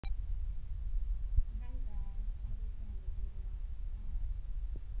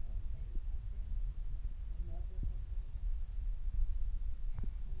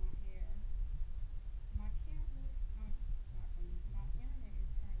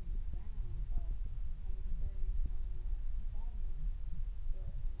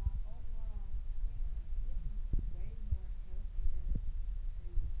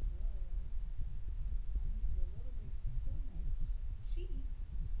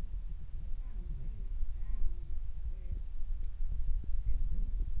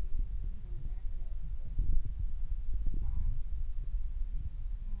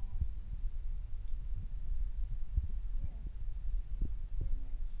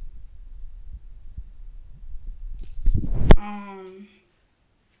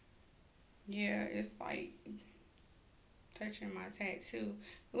just like touching my tattoo.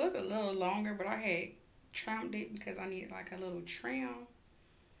 It was a little longer, but I had trimmed it because I needed like a little trim.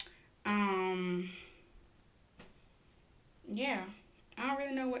 Um, yeah, I don't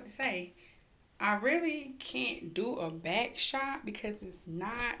really know what to say. I really can't do a back shot because it's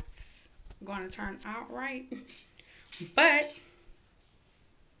not going to turn out right. But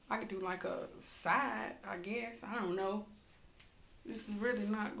I could do like a side, I guess. I don't know. This is really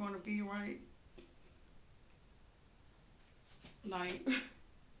not going to be right. Like,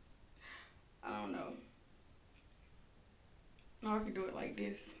 I don't know. Or I could do it like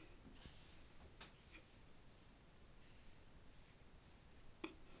this.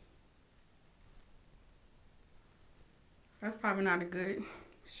 That's probably not a good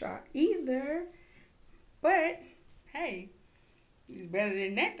shot either. But hey, it's better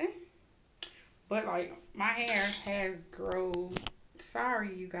than nothing. But like my hair has grown.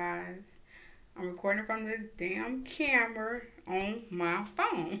 Sorry, you guys. I'm recording from this damn camera on my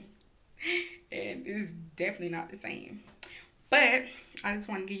phone. And it's definitely not the same. But I just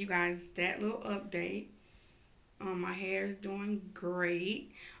want to give you guys that little update. My hair is doing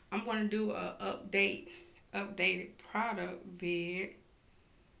great. I'm gonna do a updated product vid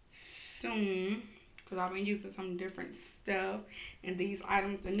soon because I've been using some different stuff and these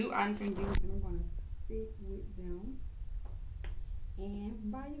items, the new items I'm using, I'm gonna stick with them.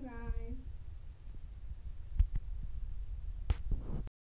 And bye, you guys.